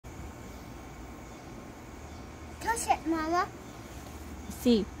Touch it, Mama.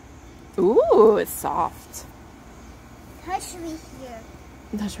 See. Ooh, it's soft. Touch me here.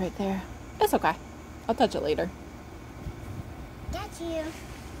 Touch right there. It's okay. I'll touch it later. Got you.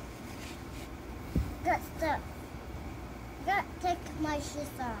 Got to take my shoes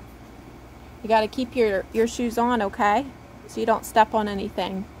off. You gotta keep your shoes on, okay? So you don't step on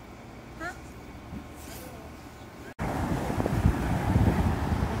anything. Huh?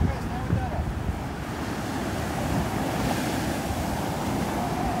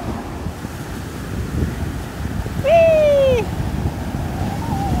 Whee!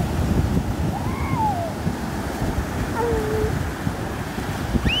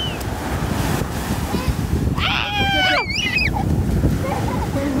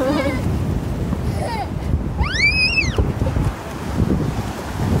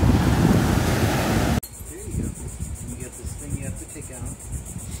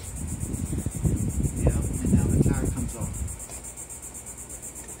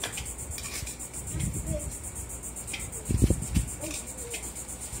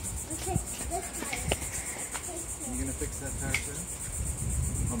 Fix that tire, sir?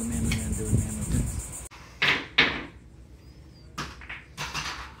 Call the man doing manual fix.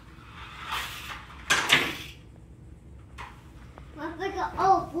 I'm like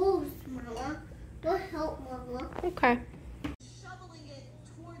all boobs, Mama. Don't help, Mama. Okay. Shoveling it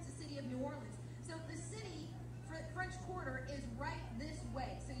towards the city of New Orleans. So the city, French Quarter, is right this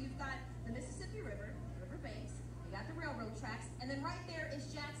way. So you've got the Mississippi River, River Banks, you got the railroad tracks, and then right there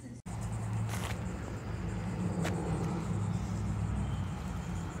is Jackson.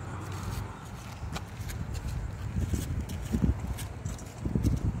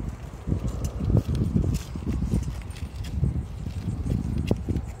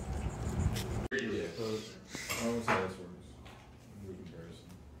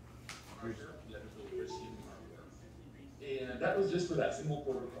 And that was just for that single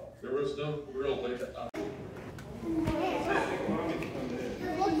protocol. There was no real way that.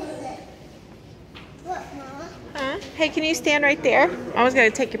 Look, Mama. Huh? Hey, can you stand right there? I was gonna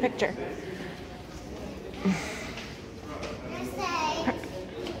take your picture.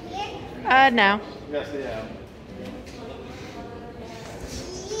 No. Yes, they have.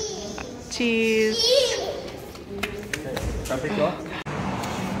 Cheese. Can I pick you up?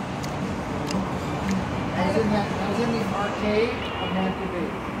 That was in the arcade of Manhattan.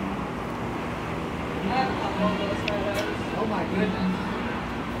 Oh my goodness.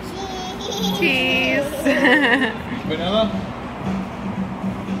 Cheese. Vanilla?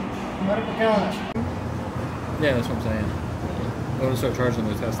 Butter pecan. Yeah, that's what I'm saying. I'm going to start charging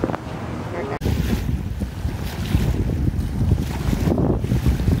the Tesla.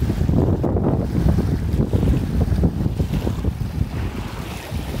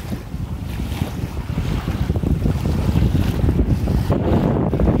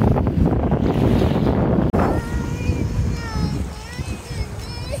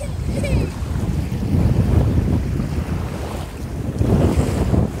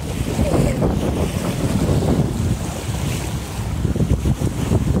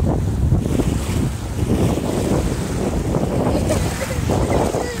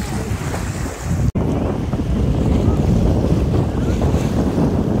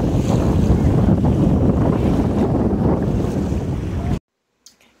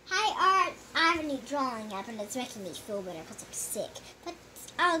 Drawing up and it's making me feel better because I'm sick. But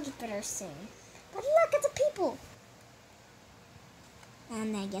I'll get better soon. But look at the people.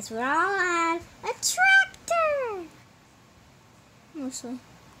 And I guess we're all on a tractor. Mostly.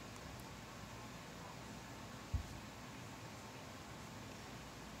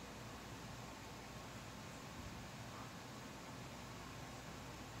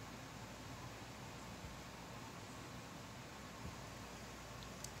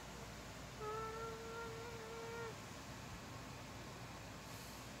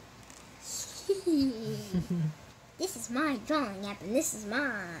 This is my drawing app and this is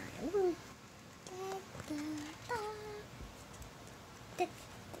mine. Woo.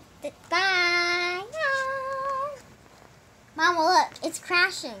 Bye. Mama, look, it's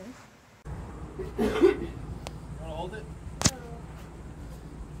crashing. You want to hold it?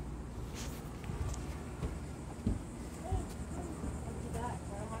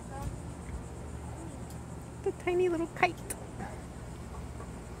 The tiny little kite.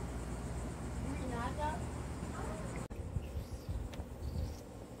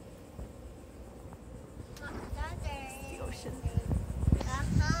 The ocean.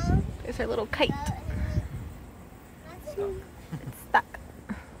 There's our little kite. It's stuck.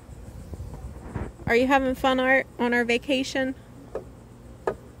 Are you having fun, Art, on our vacation?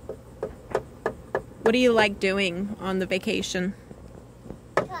 What do you like doing on the vacation?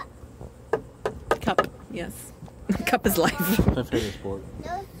 Cup. Cup, yes. Cup is life. My favorite sport.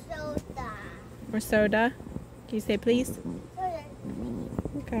 No soda. Or soda? Can you say please? Soda.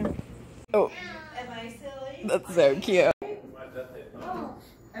 Okay. Oh. Am I silly? That's so cute.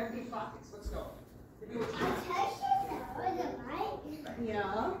 Empty pockets. Let's go.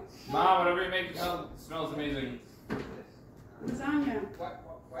 Yeah. Mom, whatever you make, it smells amazing. Lasagna.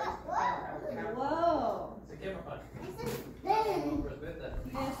 Whoa. It's a camera punch.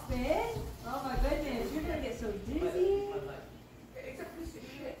 This big? Oh my goodness. You're going to get so dizzy.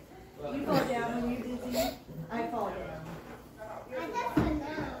 You fall down when you're dizzy. I fall down.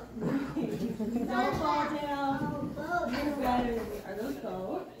 Don't fall down. You're better than me. Are those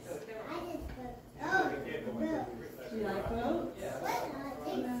boats? Do you like boats?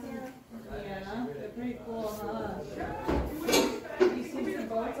 Yeah, they're pretty cool, huh? You see some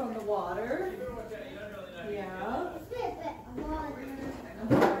boats on the water? Yeah.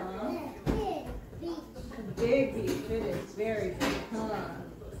 Big beach, it is very big, huh?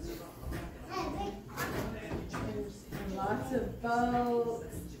 And lots of boats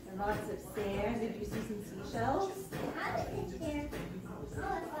and lots of sand. Did you see some seashells?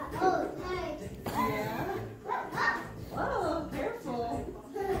 Yeah. Whoa, careful.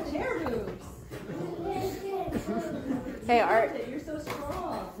 Chair moves. Hey, Art. You're so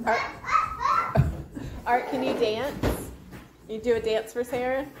strong. Art, can you dance? You do a dance for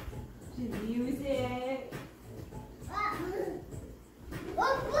Sarah? Music.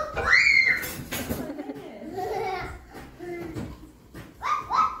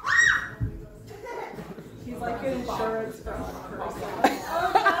 She's like an insurance fraud person.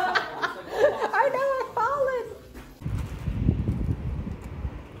 I know, I've fallen.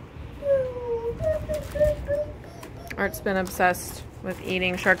 Art's been obsessed with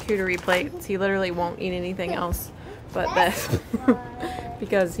eating charcuterie plates. He literally won't eat anything else but this.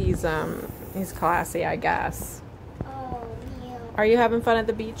 Because he's classy, I guess. Oh, yeah. Are you having fun at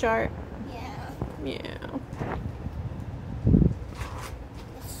the beach, Art? Yeah. Yeah.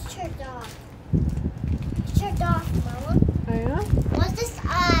 It's turned off. It's turned off, Mama. Oh yeah? What's this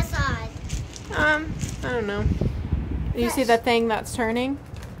side? I don't know. You see the thing that's turning?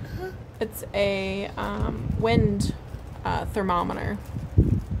 It's a wind thermometer.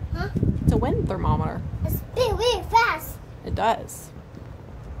 Huh? It's a wind thermometer. It's big, really fast. It does.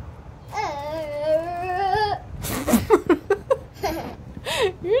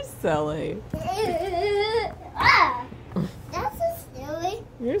 You're silly. That's so silly.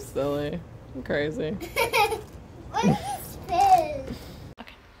 You're silly. You're crazy. What is this fish?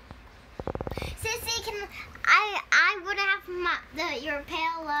 Sissy, can I would have your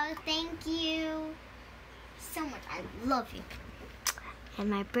pillow. Thank you so much. I love you. And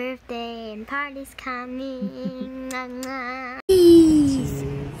my birthday and party's coming.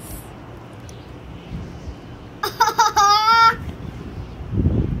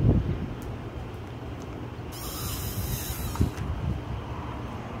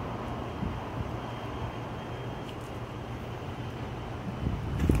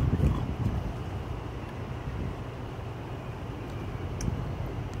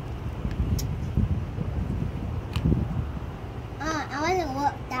 I want to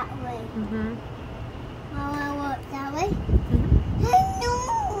walk that way. Mm-hmm. I want to walk that way.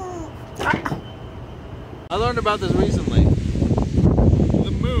 I learned about this recently.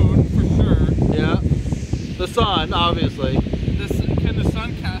 The moon, for sure. Yeah. The sun, obviously. Can the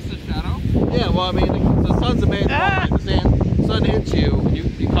sun cast a shadow? Yeah, well, I mean, the sun's the main point. The sun hits you,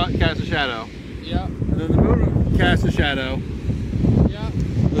 you cast a shadow. Yeah. And then the moon casts a shadow. Yeah.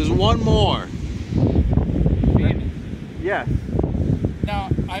 There's one more. Venus. Yes. Now,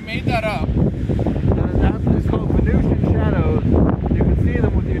 I made that up. It's called Venusian shadows. You can see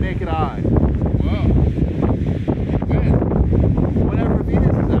them with your naked eye. Whoa. When? Whenever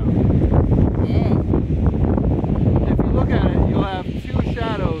Venus is out. Whoa. If you look at it, you'll have two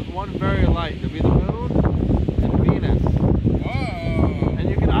shadows, one very light. There'll be the moon and Venus. Whoa. And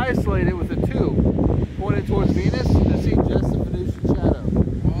you can isolate it with a tube pointed towards Venus to see just the Venusian shadow.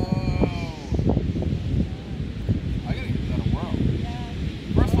 Whoa. I gotta give that a whirl.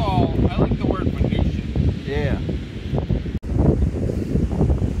 First of all, I like the word Venusian. Yeah.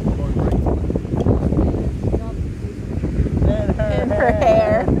 In her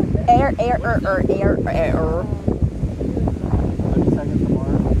hair. Air. 30 seconds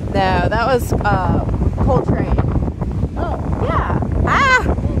tomorrow. No, that was Coltrane. Oh, yeah. Ah!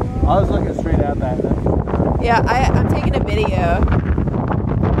 I was looking straight at that. Yeah, I'm taking a video.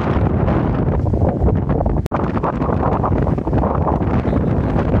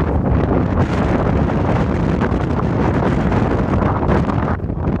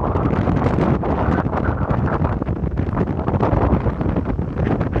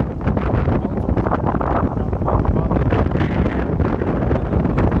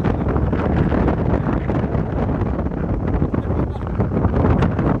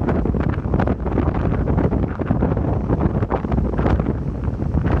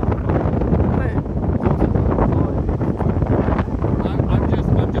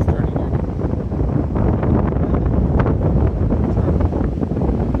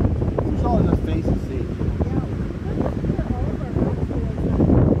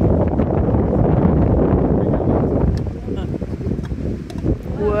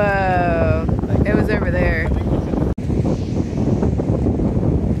 Whoa. It was over there.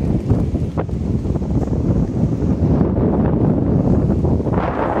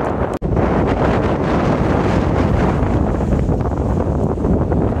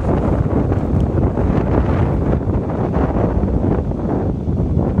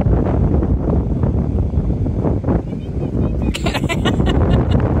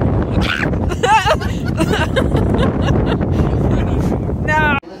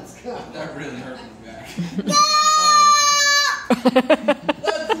 No. That really hurt my back.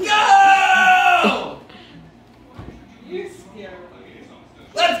 Let's go! You scared me.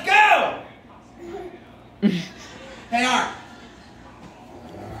 Let's go! Hey, Art.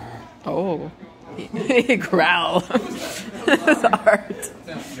 Oh. He growl. That's art.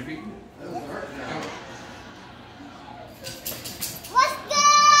 Let's go!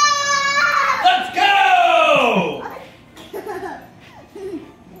 Let's go!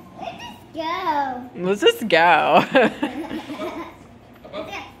 Let's Let's go. just go.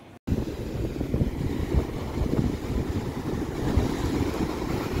 Okay.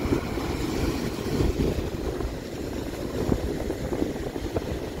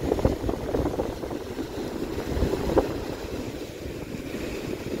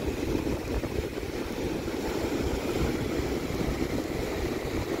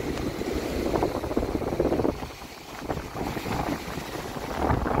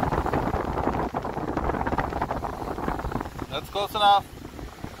 That's close enough.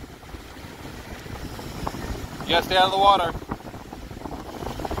 You gotta stay out of the water.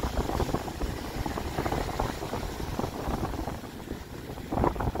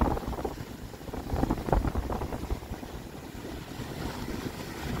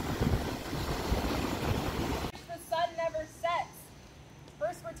 The sun never sets.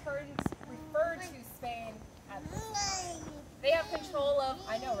 First referred to Spain as the sun. They have control of,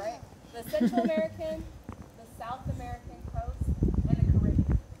 I know, right? The Central American, the South American coast, and the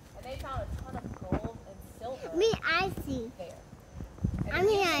Caribbean. And they found a ton of gold and silver I see. there. I And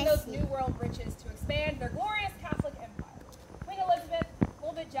mean, they're using I those see. New World riches to expand their glorious Catholic empire. Queen Elizabeth, a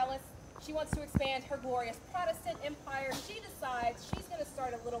little bit jealous, she wants to expand her glorious Protestant empire. She decides she's going to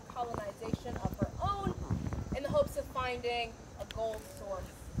start a little colonization of her own in the hopes of finding a gold source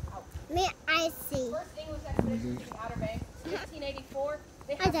out there. I see. First English expedition to the Outer Banks, 1584.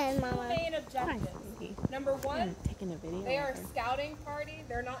 They Hi have there, two Mama. main objectives. Number one, Taking a video. they are a scouting party.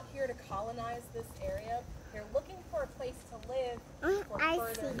 They're not here to colonize this area. They're looking for a place to live for I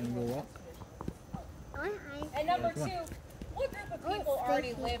further see. English expeditions. And number two, what group of people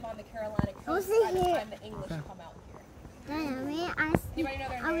already live on the Carolina coast sit by the here. time the English come out here? I see. Anybody know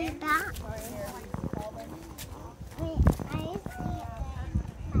their Are we name? back? Call them. I see.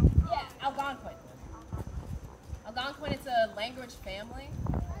 Yeah, Algonquin. Algonquin is a language family.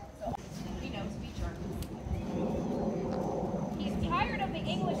 So he knows we German. He's tired of the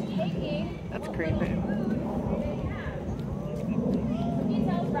English taking That's what creepy. little food they have. So he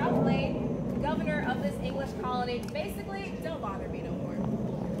tells Ralph Lane, the governor of this English colony, basically, don't bother me no more.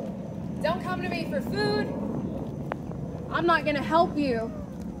 Don't come to me for food. I'm not going to help you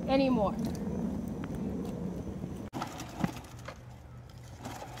anymore.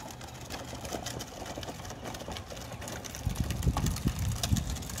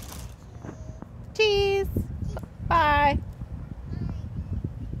 Cheese. Bye.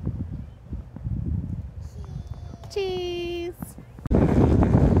 Cheese.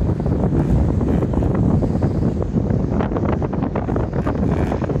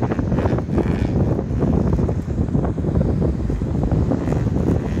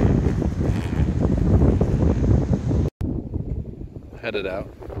 Headed out.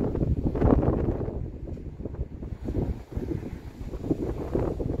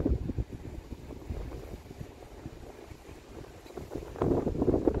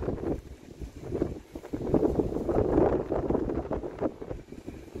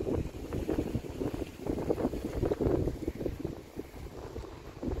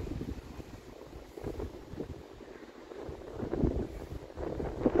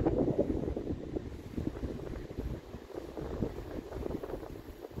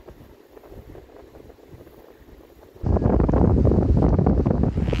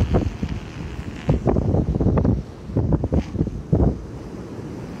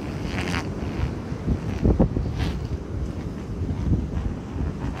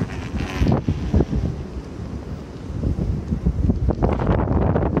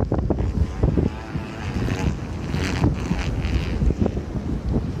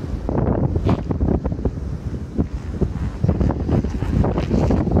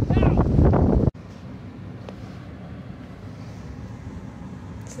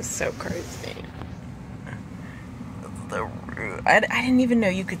 This is so crazy. I didn't even know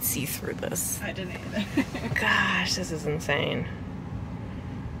you could see through this. I didn't either. Gosh, this is insane.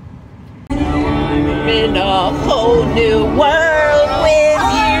 I'm in a whole new world with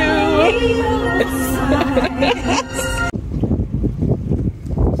you.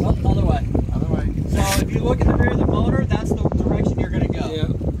 Other way. Other way. So if you look at the rear of the motor, that's the direction you're going to go. Yeah.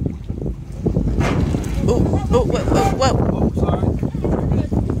 Oh, whoa. Oh, sorry.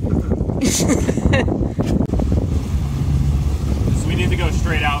 So we need to go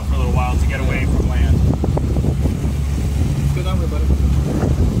straight out for a little while to get away from land. Good over, buddy.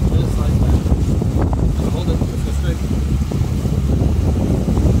 Let it slide back. Hold it. Let's go straight.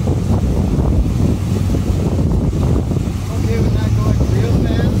 Okay, we're not going real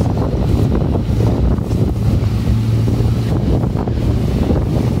fast.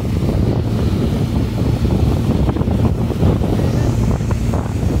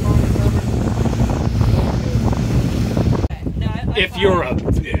 If you're a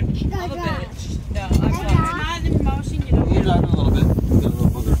bitch. I'm a bitch. No, I'm not. Not in motion, you don't You're driving a little bit. Get a little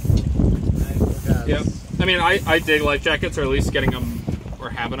booger. Yep. I mean, I dig life jackets, or at least getting them or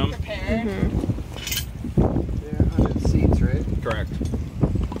having them. Prepared. They're 100 seats, right? Correct.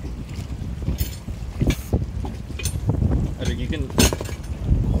 I think you can.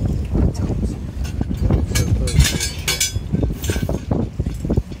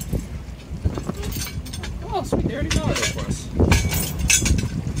 Oh, sweet! They already got it for us.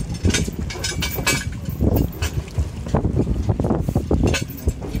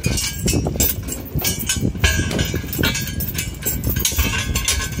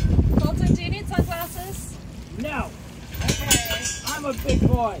 Colton, do you need sunglasses? No, Okay. I'm a big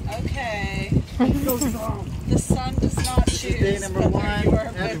boy. Okay. Go strong. The sun does not choose Day number whether one. you are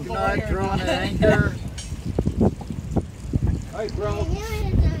a Have big boy not or drawn not. an anchor. All right, bro.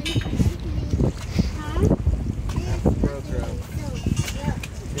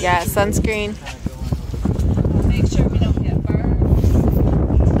 Yeah, sunscreen. Make sure we don't get burned.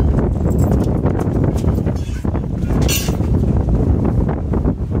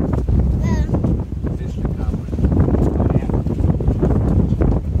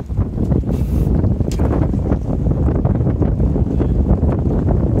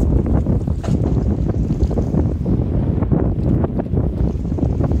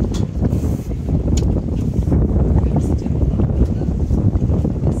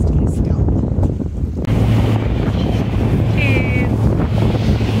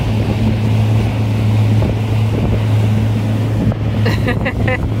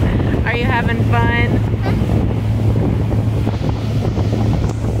 Are you having fun?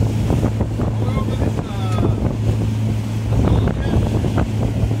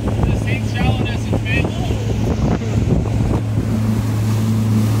 The same shallowness as fish.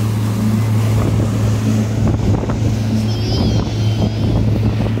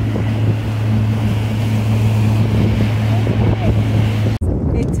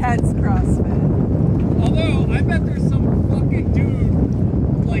 Intense CrossFit. Although I bet there's some fucking dude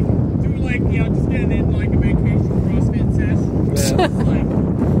like just getting in like a vacation CrossFit sesh. Like,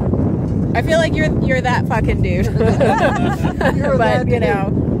 I feel like you're that fucking dude. But you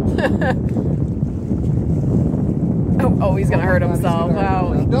know. Oh, he's gonna hurt himself.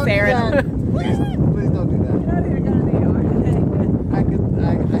 Oh, Don't do Sarah. that. Please don't do that. Get out of here, go to the yard. I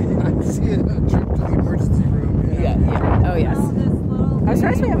can see a trip to the emergency room. Yeah. Oh yes. I'm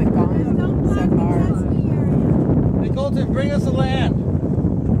surprised we haven't gone so far. Hey, Colton, bring us a land.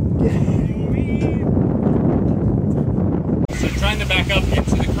 so trying to back up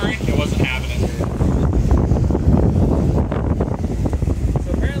into the current, it wasn't happening.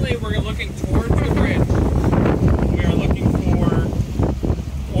 So apparently we're looking towards the bridge. We are looking for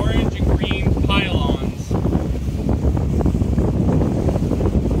orange and green pylons.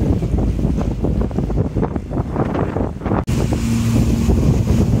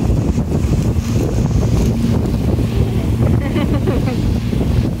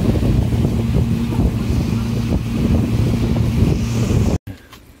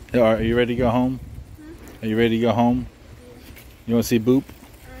 Are you ready to go home? Are you ready to go home? You want to see Boop?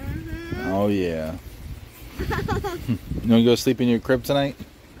 Oh, yeah. You want to go sleep in your crib tonight?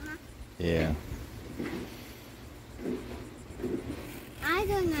 Yeah. I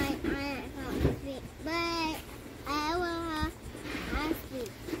don't like my sleep, but I will have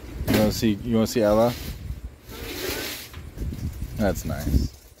sleep. You want to see Ella? That's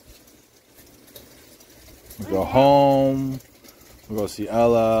nice. We'll go home. We'll go see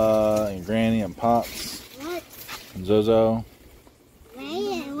Ella and Granny and Pops What? and Zozo.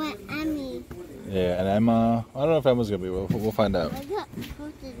 What? Emmy? Yeah, and Emma. I don't know if Emma's gonna be. We'll find out. What's up?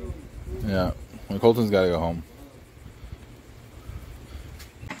 Yeah. Well, Colton's got to go home.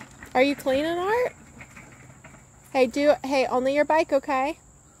 Are you cleaning, Art? Hey, only your bike, okay?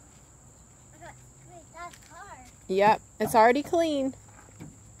 Yep, it's already clean.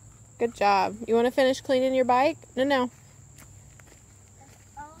 Good job. You want to finish cleaning your bike? No.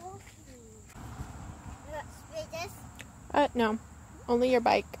 No. Only your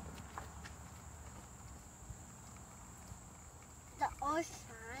bike. The all shiny.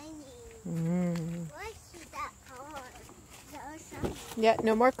 Let's see that car. The all shiny. Yeah,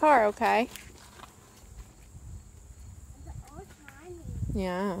 no more car, okay? The all shiny.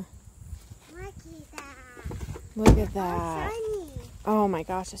 Yeah. Look at that. Look at All that. shiny. Oh my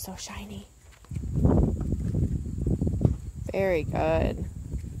gosh, it's so shiny. Very good.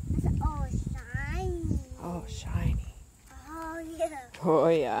 It's all shiny. Oh, shiny. Oh yeah. Oh,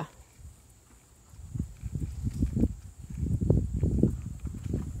 yeah.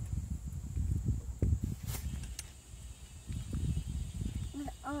 It's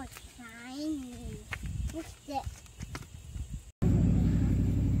all shiny. What's that?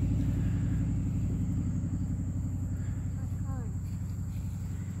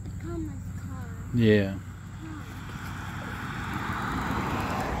 Yeah.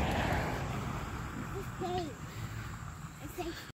 It's safe. It's safe.